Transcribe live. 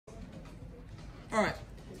All right.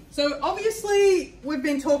 So obviously we've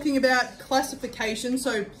been talking about classification,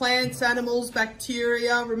 so plants, animals,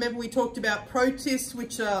 bacteria. Remember we talked about protists,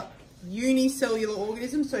 which are unicellular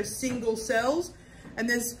organisms, so single cells. And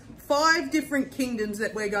there's 5 different kingdoms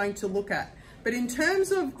that we're going to look at. But in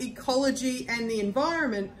terms of ecology and the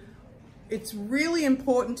environment, it's really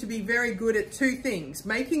important to be very good at 2 things: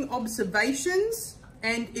 making observations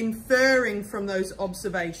and inferring from those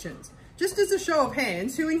observations. Just as a show of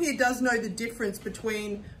hands, who in here does know the difference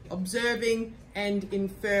between observing and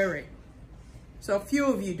inferring? So a few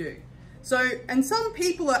of you do. So, and some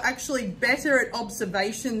people are actually better at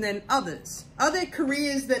observation than others. Are there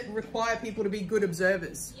careers that require people to be good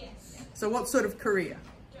observers? Yes. So what sort of career?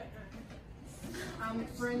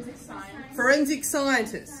 Forensic science. Forensic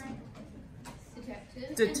scientists.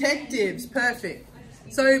 Detectives. Detectives, perfect.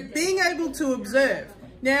 So being able to observe.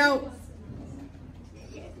 Now,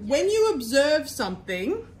 when you observe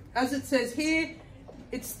something, as it says here,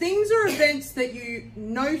 it's things or events that you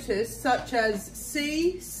notice, such as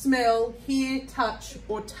see, smell, hear, touch,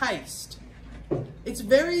 or taste. It's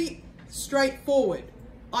very straightforward.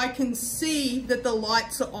 I can see that the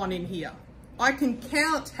lights are on in here. I can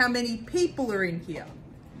count how many people are in here.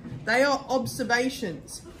 They are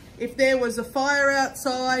observations. If there was a fire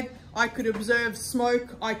outside, I could observe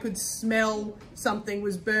smoke, I could smell something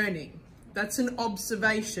was burning. That's an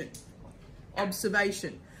observation.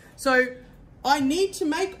 Observation. So I need to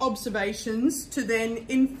make observations to then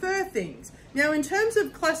infer things. Now, in terms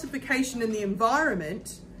of classification in the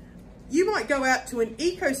environment, you might go out to an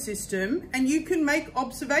ecosystem and you can make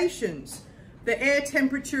observations. The air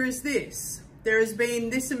temperature is this. There has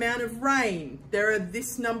been this amount of rain. There are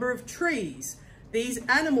this number of trees. These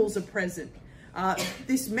animals are present.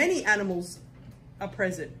 This many animals are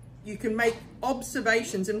present. You can make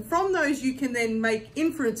observations, and from those you can then make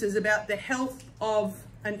inferences about the health of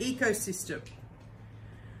an ecosystem.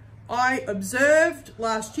 I observed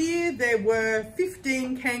last year there were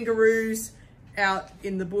 15 kangaroos out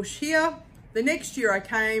in the bush here. The next year I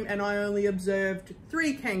came and I only observed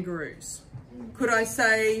 3 kangaroos. Could I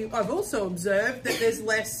say I've also observed that there's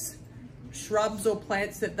less shrubs or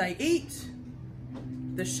plants that they eat?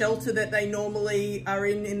 The shelter that they normally are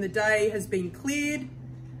in the day has been cleared,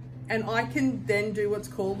 and I can then do what's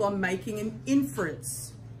called I'm making an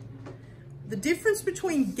inference. The difference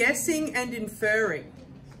between guessing and inferring.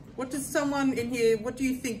 What does someone in here, what do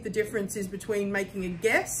you think the difference is between making a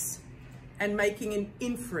guess and making an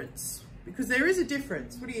inference? Because there is a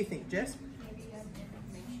difference. What do you think, Jess?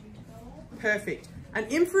 Perfect. An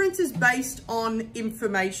inference is based on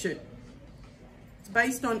information. It's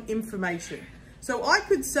based on information. So I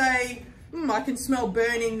could say, I can smell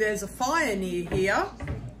burning, there's a fire near here.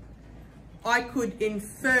 I could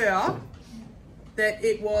infer that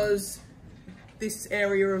it was this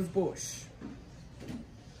area of bush.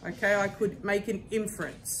 Okay, I could make an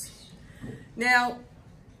inference. Now,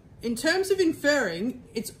 in terms of inferring,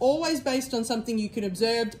 it's always based on something you can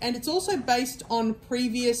observe, and it's also based on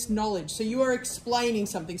previous knowledge. So you are explaining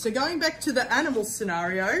something. So going back to the animal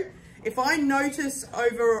scenario, if I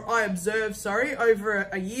observe over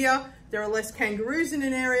a year, there are less kangaroos in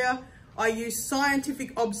an area, I use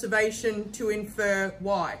scientific observation to infer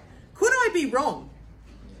why. Could I be wrong?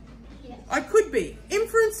 Yes. I could be.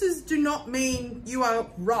 Inferences do not mean you are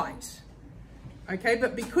right. Okay,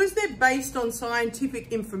 but because they're based on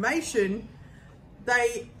scientific information,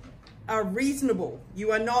 they are reasonable.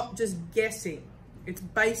 You are not just guessing. It's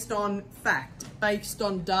based on fact, based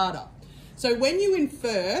on data. So when you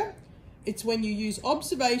infer, it's when you use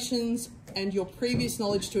observations and your previous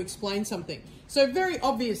knowledge to explain something. So very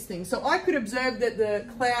obvious things. So I could observe that the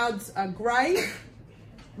clouds are grey.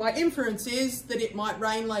 My inference is that it might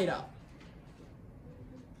rain later.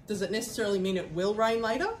 Does it necessarily mean it will rain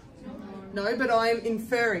later? No, but I am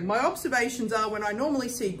inferring. My observations are when I normally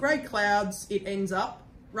see grey clouds, it ends up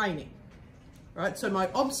raining. Right? So my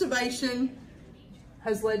observation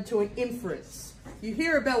has led to an inference. You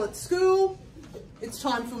hear a bell at school, it's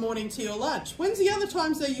time for morning tea or lunch. When's the other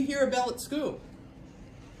times that you hear a bell at school?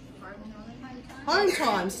 Home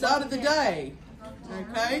time, start of the day.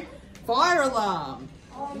 Okay? Fire alarm,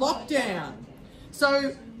 lockdown.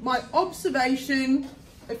 So my observation,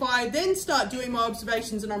 if I then start doing my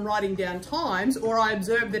observations and I'm writing down times, or I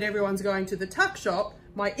observe that everyone's going to the tuck shop,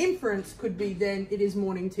 my inference could be then it is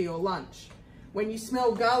morning tea or lunch. When you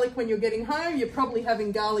smell garlic when you're getting home, you're probably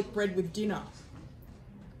having garlic bread with dinner.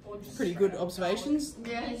 Pretty good observations.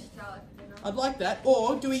 Yeah. I'd like that.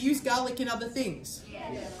 Or do we use garlic in other things?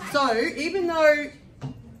 Yes. So even though,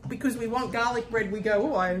 because we want garlic bread, we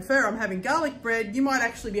go, oh, I infer I'm having garlic bread, you might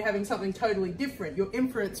actually be having something totally different. Your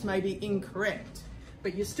inference may be incorrect.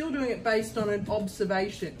 but you're still doing it based on an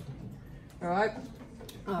observation. All right,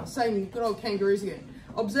 same good old kangaroos again.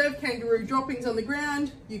 Observe kangaroo droppings on the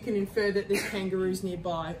ground, you can infer that there's kangaroos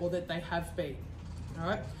nearby or that they have been. All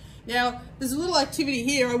right, now there's a little activity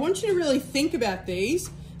here. I want you to really think about these.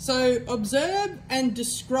 So observe and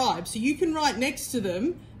describe. So you can write next to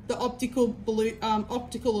them the optical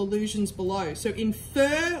illusions below. So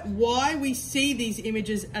infer why we see these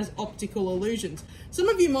images as optical illusions. Some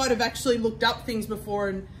of you might have actually looked up things before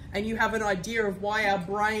and you have an idea of why our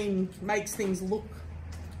brain makes things look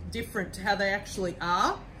different to how they actually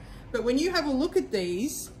are. But when you have a look at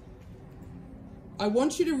these, I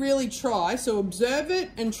want you to really try, so observe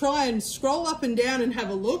it and try and scroll up and down and have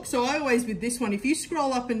a look. So I always, with this one, if you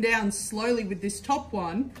scroll up and down slowly with this top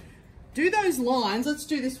one, do those lines, let's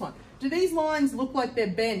do this one. Do these lines look like they're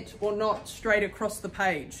bent or not straight across the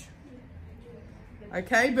page?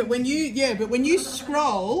 Okay, but when you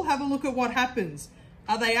scroll, have a look at what happens.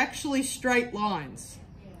 Are they actually straight lines?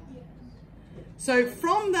 So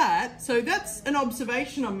from that, so that's an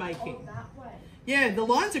observation I'm making. Yeah, the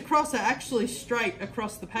lines across are actually straight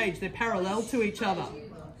across the page. They're parallel to each other.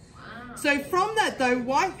 So from that though,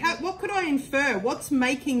 what could I infer? What's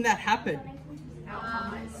making that happen?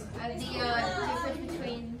 The difference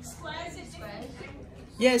between squares.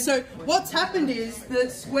 Yeah, so what's happened is the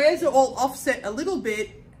squares are all offset a little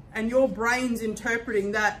bit and your brain's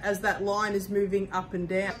interpreting that as that line is moving up and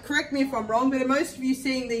down. Correct me if I'm wrong, but are most of you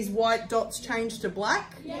seeing these white dots change to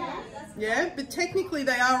black? Yeah. Yeah, but technically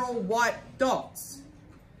they are all white dots.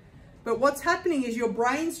 But what's happening is your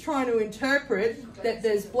brain's trying to interpret that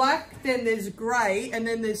there's black, then there's grey, and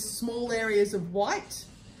then there's small areas of white.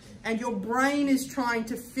 And your brain is trying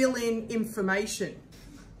to fill in information.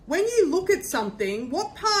 When you look at something,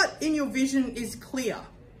 what part in your vision is clear?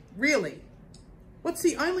 Really? What's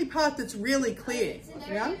the only part that's really clear?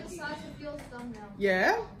 Yeah?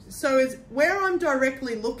 Yeah? So it's where I'm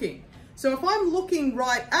directly looking. So if I'm looking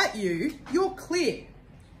right at you, you're clear.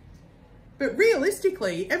 But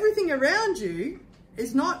realistically, everything around you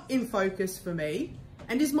is not in focus for me.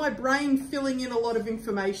 And is my brain filling in a lot of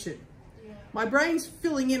information? My brain's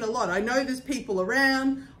filling in a lot. I know there's people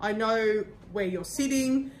around, I know where you're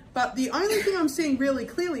sitting, but the only thing I'm seeing really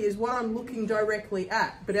clearly is what I'm looking directly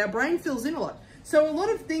at. But our brain fills in a lot. So a lot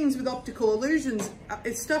of things with optical illusions,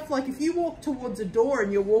 it's stuff like if you walk towards a door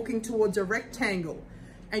and you're walking towards a rectangle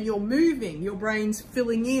and you're moving, your brain's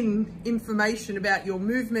filling in information about your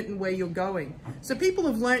movement and where you're going. So people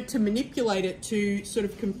have learnt to manipulate it to sort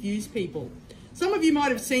of confuse people. Some of you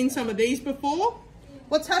might have seen some of these before.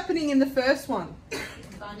 What's happening in the first one?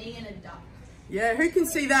 Bunny and a duck. Yeah, who can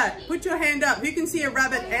see that? Put your hand up. Who can see a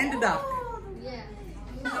rabbit and a duck? Yeah.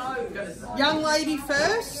 Young lady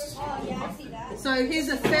first. Oh, yeah, I see that. So here's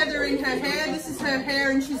a feather in her hair. This is her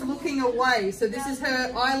hair and she's looking away. So this is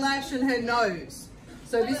her eyelash and her nose.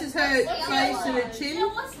 So this is her face and her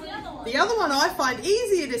chin. The other one I find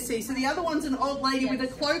easier to see. So the other one's an old lady with a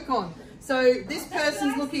cloak on. So this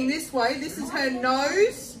person's looking this way. This is her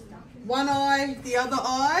nose, one eye, the other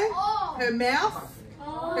eye, her mouth,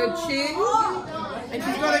 her chin, and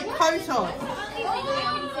she's got a coat on.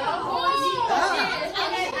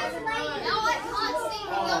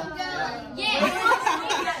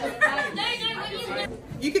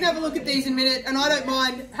 You can have a look at these in a minute, and I don't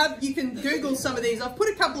mind. You can Google some of these. I've put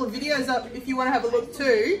a couple of videos up if you want to have a look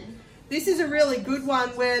too. This is a really good one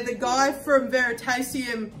where the guy from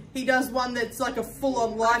Veritasium, he does one that's like a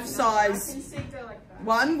full-on life-size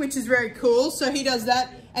one, which is very cool. So he does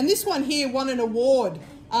that. And this one here won an award.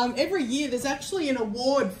 Every year there's actually an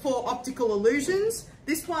award for optical illusions.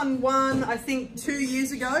 This one won, I think, 2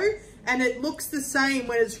 years ago, and it looks the same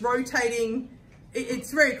when it's rotating.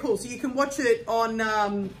 It's very cool. So you can watch it on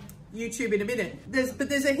YouTube in a minute. But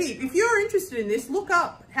there's a heap. If you're interested in this, look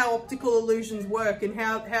up how optical illusions work and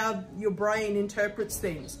how your brain interprets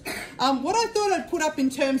things. What I thought I'd put up in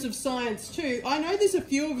terms of science too, I know there's a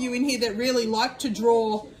few of you in here that really like to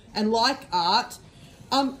draw and like art.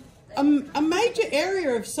 A major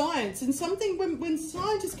area of science, and something when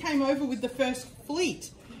scientists came over with the first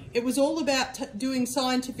fleet, it was all about doing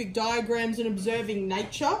scientific diagrams and observing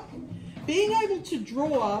nature. Being able to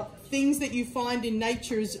draw things that you find in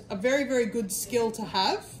nature is a very, very good skill to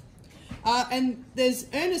have. And there's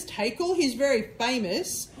Ernest Haeckel, he's very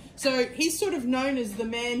famous. So he's sort of known as the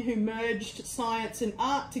man who merged science and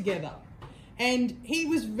art together. And he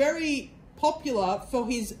was very popular for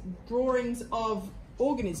his drawings of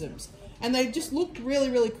organisms. And they just looked really,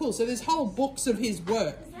 really cool. So there's whole books of his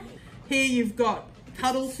work. Here you've got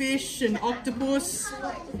cuttlefish and octopus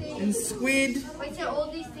and squid. Wait, so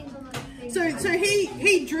all these things on the thing. So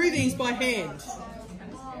he drew these by hand.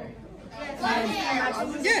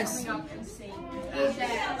 Yes.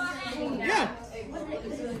 Yeah.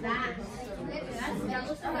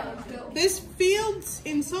 There's fields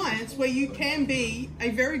in science where you can be a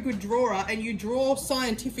very good drawer and you draw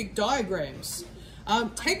scientific diagrams.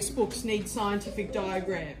 Textbooks need scientific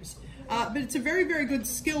diagrams. But it's a very, very good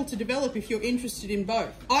skill to develop if you're interested in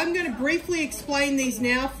both. I'm going to briefly explain these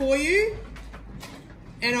now for you,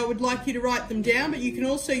 and I would like you to write them down, but you can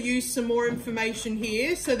also use some more information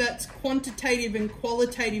here. So that's quantitative and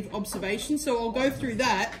qualitative observation. So I'll go through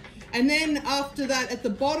that. And then after that, at the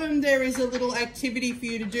bottom, there is a little activity for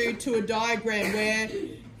you to do to a diagram where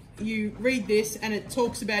you read this and it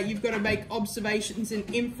talks about you've got to make observations and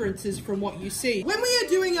inferences from what you see. When we are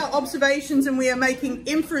doing our observations and we are making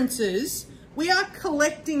inferences, we are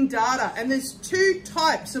collecting data, and there's two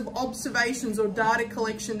types of observations or data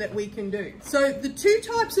collection that we can do. So the two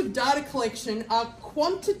types of data collection are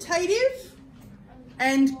quantitative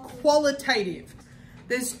and qualitative.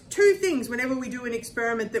 There's two things whenever we do an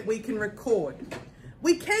experiment that we can record.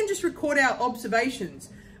 We can just record our observations.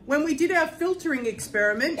 When we did our filtering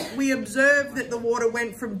experiment, we observed that the water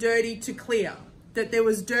went from dirty to clear, that there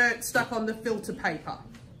was dirt stuck on the filter paper.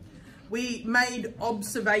 We made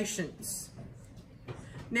observations.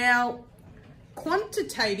 Now,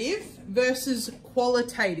 quantitative versus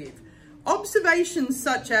qualitative. Observations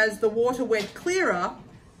such as the water went clearer,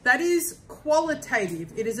 that is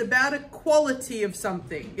qualitative. It is about a quality of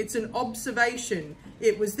something. It's an observation.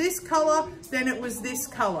 It was this color, then it was this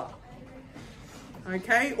color.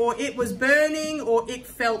 Okay, or it was burning, or it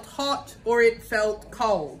felt hot, or it felt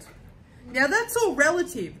cold. Now that's all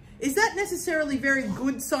relative. Is that necessarily very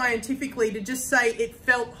good scientifically to just say it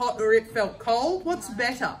felt hot or it felt cold? What's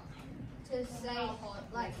better? To say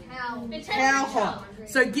like how hot.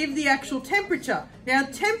 So give the actual temperature. Now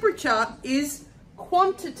temperature is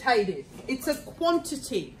quantitative. It's a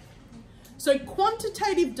quantity. So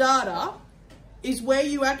quantitative data is where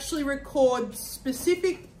you actually record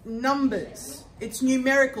specific numbers. It's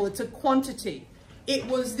numerical, it's a quantity. It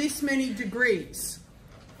was this many degrees.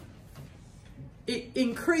 It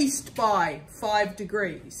increased by 5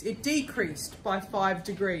 degrees. It decreased by 5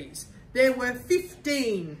 degrees. There were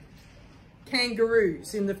 15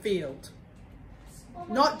 kangaroos in the field.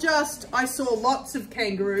 Not just, I saw lots of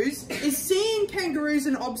kangaroos. Is seeing kangaroos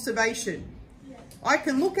an observation? I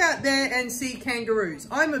can look out there and see kangaroos.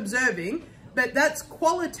 I'm observing, but that's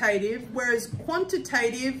qualitative, whereas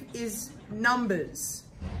quantitative is numbers.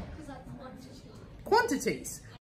 Quantities.